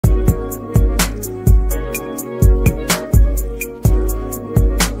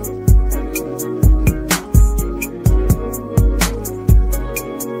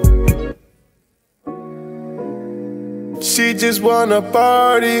just wanna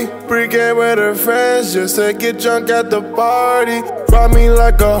party. Pre-game with her friends just to get drunk at the party. Ride me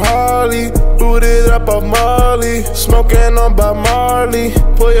like a Harley, booted up a Molly. Smoking on Bob Marley.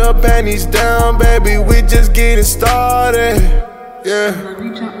 Pull your panties down, baby, we just getting started. Yeah.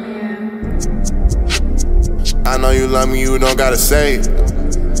 I know you love me, you don't gotta say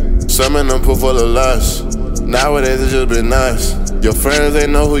it. Some in them pool full of lust. Nowadays it's just been nice. Your friends, they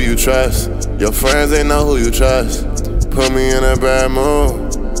know who you trust. Your friends, they know who you trust. Put me in a bad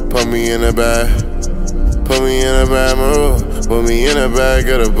mood. Put me in a bad. Put me in a bad mood. Put me in a bag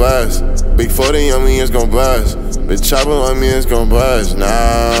of the bus. Big 40 on me, it's gon' buzz. Big chopper on me, it's gon' buzz.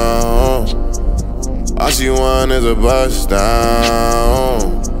 Now all she want is a bust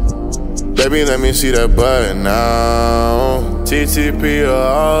down. Baby, let me see that butt now. TTP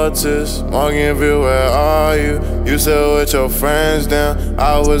or Altus, Morganville, where are you? You still with your friends down,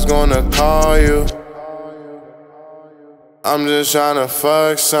 I was gonna call you. I'm just tryna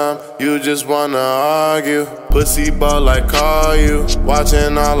fuck some, you just wanna argue. Pussy ball like call you,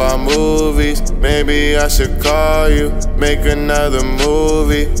 watching all our movies. Maybe I should call you, make another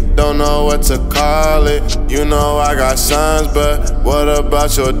movie. Don't know what to call it. You know I got sons, but what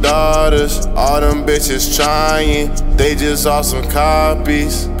about your daughters? All them bitches trying, they just awesome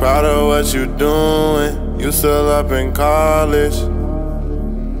copies. Proud of what you doing, you still up in college.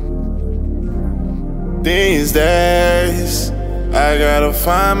 These days, I gotta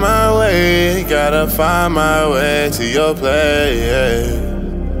find my way, to your place.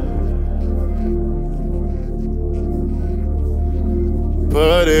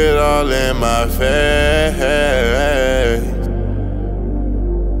 Put it all in my face.